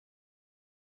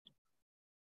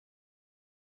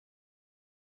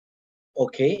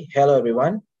Okay, hello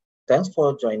everyone. Thanks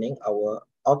for joining our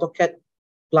AutoCAD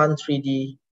Plant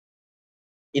 3D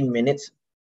in minutes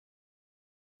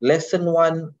lesson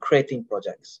 1 creating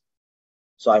projects.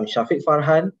 So I'm Shafiq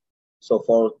Farhan. So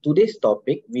for today's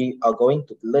topic, we are going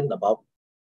to learn about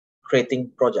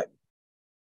creating project.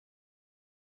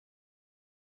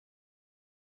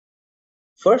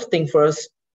 First thing first,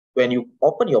 when you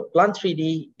open your Plant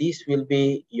 3D, this will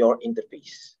be your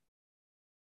interface.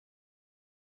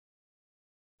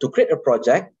 To create a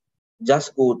project,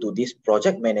 just go to this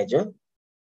project manager,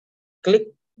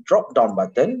 click drop down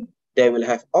button. They will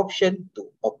have option to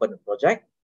open a project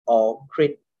or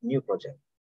create new project.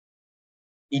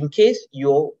 In case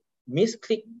you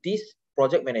misclick this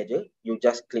project manager, you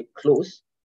just click close.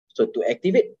 So to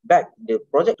activate back the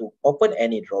project, to open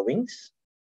any drawings,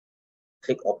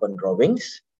 click open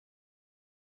drawings,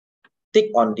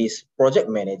 tick on this project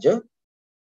manager,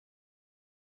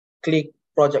 click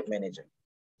project manager.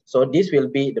 So this will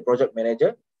be the project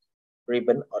manager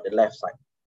ribbon on the left side.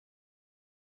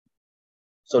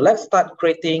 So let's start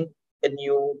creating a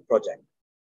new project.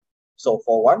 So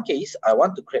for one case, I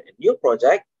want to create a new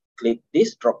project. Click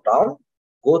this drop down,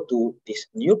 go to this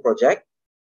new project,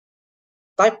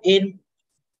 type in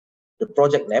the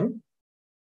project name,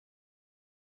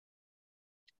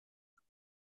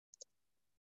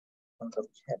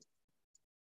 AutoCAD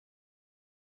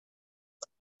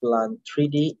Plant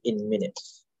 3D in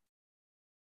minutes.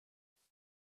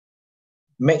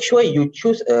 Make sure you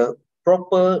choose a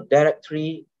proper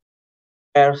directory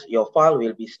else your file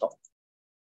will be stored.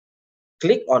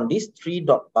 Click on this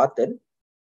 3-dot button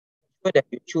so that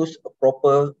you choose a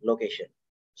proper location.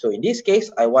 So in this case,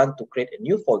 I want to create a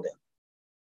new folder.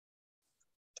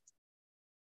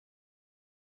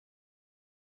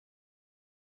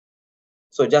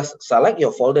 So just select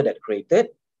your folder that created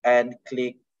and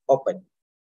click open.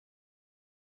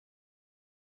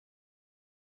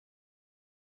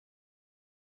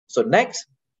 So next,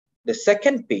 the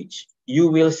second page, you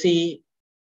will see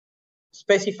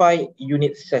specify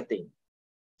unit setting.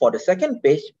 For the second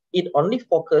page, it only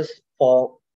focuses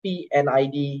for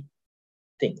PNID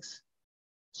things.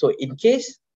 So in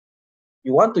case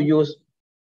you want to use,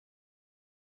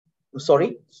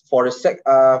 for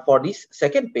this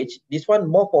second page, this one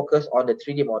more focus on the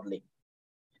 3D modeling.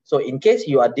 So in case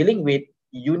you are dealing with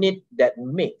unit that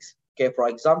makes, okay, for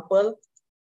example,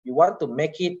 you want to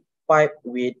make it pipe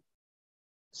with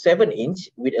 7-inch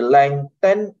with a length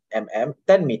 10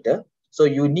 meter. So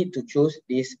you need to choose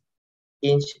this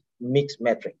inch mix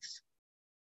matrix.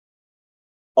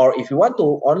 Or if you want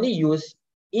to only use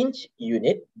inch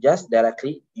unit, just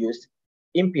directly use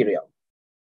imperial.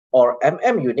 Or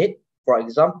unit, for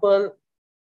example,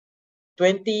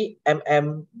 20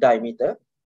 diameter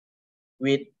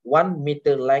with 1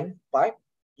 meter length pipe,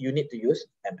 you need to use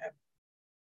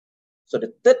So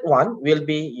the third one will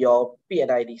be your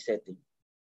PNID setting.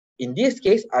 In this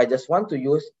case, I just want to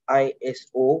use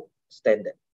ISO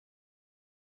standard.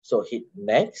 So hit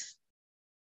next.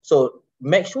 So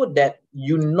make sure that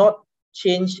you not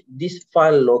change this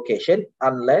file location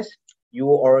unless you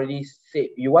already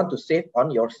want to save on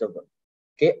your server,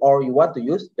 okay, or you want to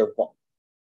use the vault.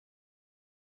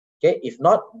 Okay, if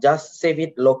not, just save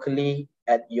it locally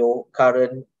at your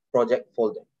current project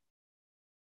folder.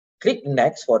 Click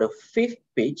next for the fifth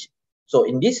page. So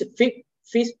in this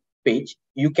fifth page,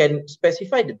 you can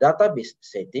specify the database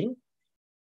setting.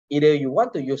 Either you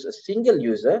want to use a single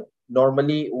user,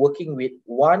 normally working with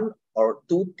 1 or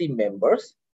 2 team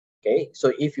members. Okay,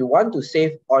 so if you want to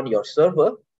save on your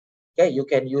server, okay, you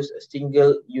can use a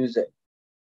single user.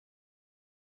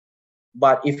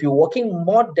 But if you're working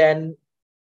more than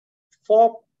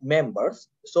 4 members,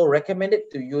 so recommended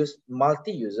to use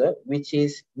multi-user, which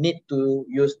is need to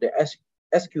use the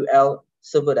SQL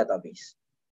server database.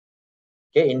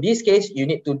 Okay, in this case, you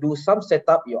need to do some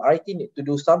setup, your IT need to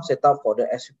do some setup for the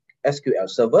SQL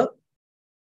server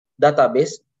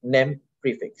database name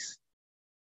prefix.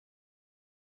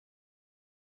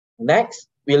 Next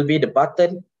will be the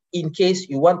button in case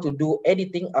you want to do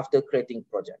editing after creating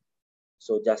project.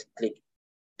 So just click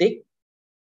tick.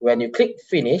 When you click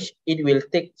finish, it will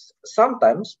take some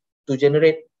time to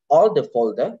generate all the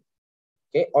folder,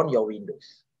 okay, on your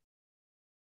Windows.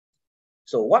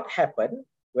 So what happened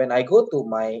when I go to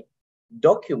my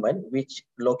document, which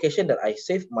location that I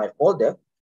save my folder?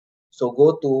 So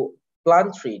go to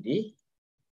Plant 3D.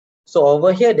 So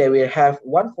over here, they will have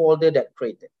one folder that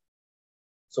created.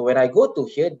 So when I go to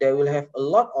here, they will have a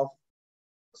lot of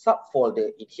subfolder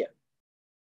in here.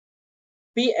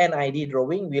 PNID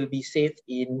drawing will be saved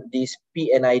in this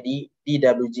PNID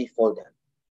DWG folder.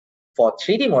 For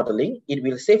 3D modeling, it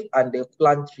will save under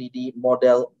Plant 3D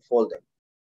model folder.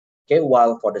 Okay,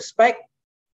 while for the spec,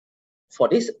 for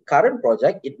this current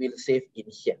project, it will save in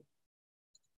here.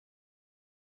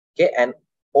 Okay, and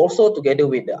also together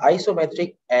with the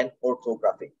isometric and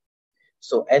orthographic.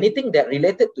 So anything that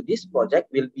related to this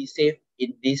project will be saved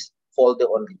in this folder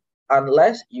only,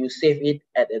 unless you save it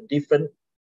at a different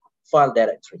file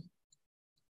directory.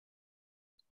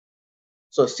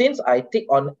 So since I click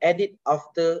on edit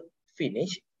after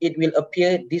finish, it will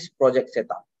appear this project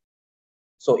setup.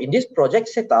 So in this project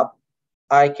setup,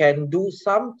 I can do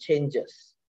some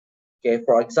changes. Okay,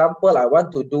 for example, I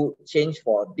want to do change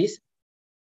for this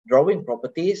drawing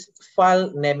properties,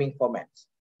 file naming formats.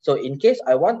 So in case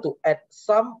I want to add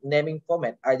some naming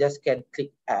format, I just can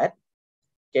click add.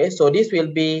 Okay, so this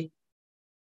will be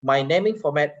my naming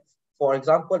format. For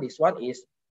example, this one is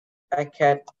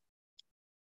Acad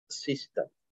system.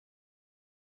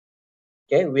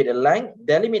 Okay, with a line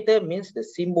delimiter means the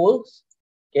symbols.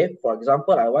 Okay, for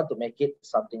example, I want to make it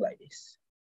something like this.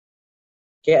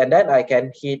 Okay, and then I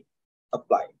can hit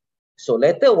apply. So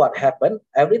later what happened,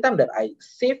 every time that I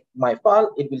save my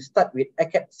file, it will start with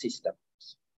Acad system.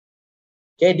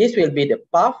 Okay, this will be the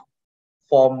path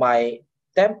for my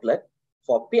template.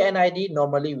 For PNID,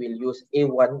 normally we'll use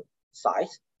A1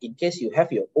 size. In case you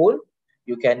have your own,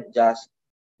 you can just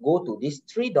go to this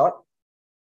 3 dot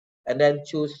and then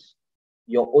choose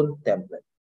your own template.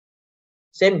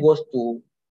 Same goes to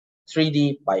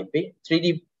 3D piping,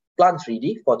 3D Plant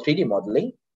 3D for 3D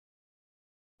modeling,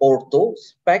 ortho,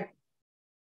 spec,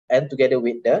 and together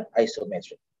with the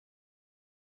isometric.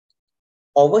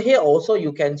 Over here also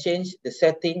you can change the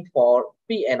setting for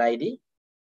PNID,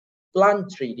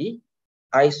 Plant 3D,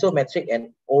 isometric,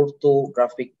 and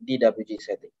orthographic DWG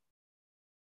setting.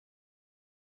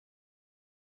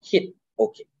 Hit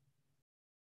OK.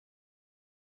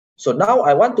 So now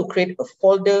I want to create a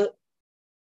folder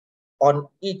on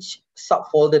each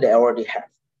subfolder that I already have.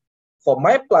 For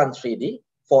my Plant 3D,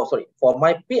 for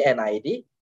my PNID,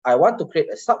 I want to create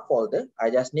a subfolder.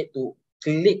 I just need to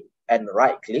click and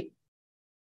right click,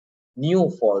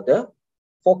 new folder,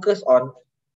 focus on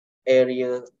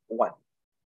area 1.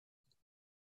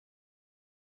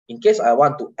 In case I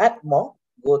want to add more,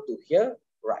 go to here,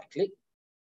 right click,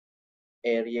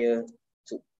 area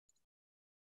 2.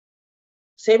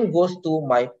 Same goes to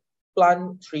my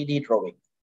Plant 3D drawing.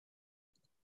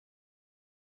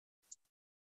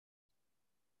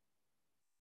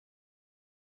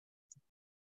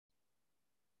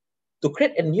 To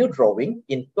create a new drawing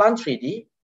in Plant 3D,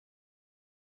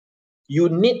 you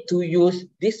need to use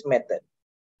this method.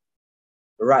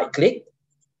 Right click.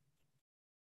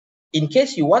 In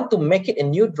case you want to make it a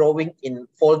new drawing in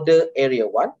folder area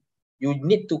 1, you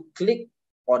need to click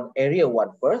on area 1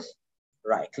 first,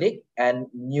 right click, and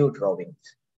new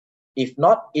drawings. If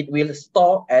not, it will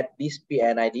store at this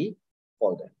PNID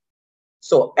folder.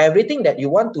 So everything that you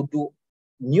want to do,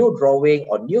 new drawing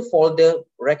or new folder,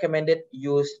 recommended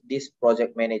use this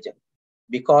project manager,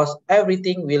 because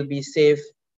everything will be saved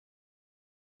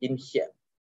in here.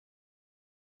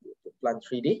 Plant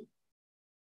 3D.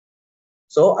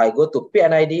 So I go to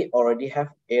PNID, already have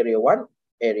area 1,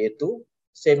 area 2.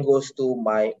 Same goes to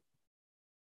my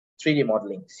 3D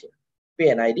modeling here.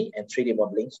 PNID and 3D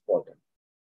modeling folder.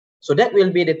 So that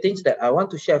will be the things that I want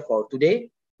to share for today.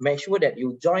 Make sure that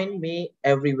you join me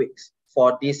every week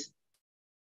for this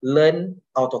Learn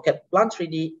AutoCAD Plant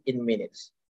 3D in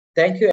minutes. Thank you.